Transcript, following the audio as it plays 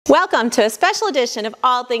Welcome to a special edition of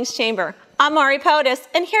All Things Chamber. I'm Mari Potis,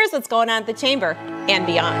 and here's what's going on at the Chamber and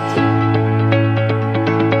beyond.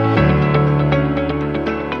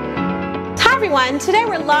 Hi everyone, today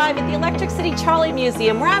we're live at the Electric City Charlie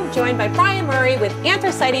Museum where I'm joined by Brian Murray with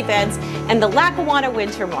Anthracite Events and the Lackawanna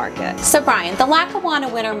Winter Market. So Brian, the Lackawanna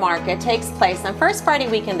Winter Market takes place on first Friday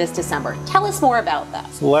weekend this December. Tell us more about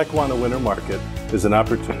that. The Lackawanna Winter Market is an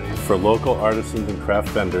opportunity for local artisans and craft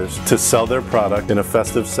vendors to sell their product in a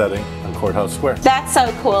festive setting on Courthouse Square. That's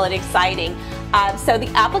so cool and exciting. So the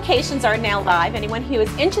applications are now live. Anyone who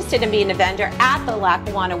is interested in being a vendor at the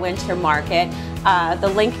Lackawanna Winter Market,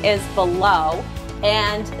 the link is below.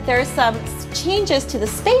 And there's some changes to the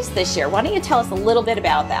space this year. Why don't you tell us a little bit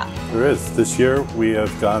about that? There is. This year we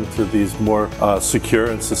have gone to these more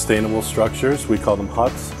secure and sustainable structures. We call them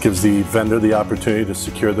huts. Gives the vendor the opportunity to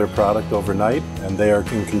secure their product overnight, and they are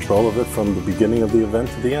in control of it from the beginning of the event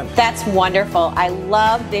to the end. That's wonderful. I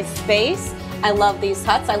love this space. I love these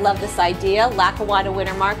huts. I love this idea. Lackawanna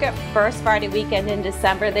Winter Market, first Friday weekend in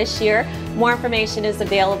December this year. More information is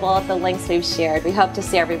available at the links we've shared. We hope to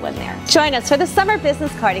see everyone there. Join us for the Summer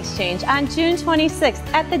Business Card Exchange on June 26th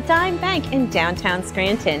at the Dime Bank in downtown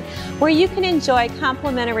Scranton, where you can enjoy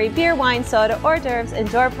complimentary beer, wine, soda, hors d'oeuvres,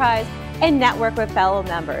 and door prize, and network with fellow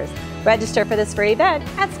members. Register for this free event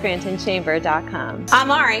at ScrantonChamber.com. I'm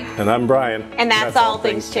Mari. And I'm Brian. And that's All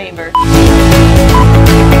Things Chamber.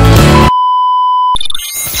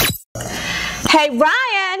 Hey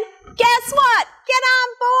Ryan, guess what? Get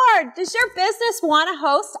on board. Does your business want to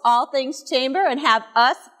host All Things Chamber and have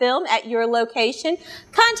us film at your location?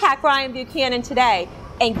 Contact Ryan Buchanan today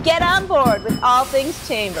and get on board with All Things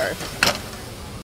Chamber.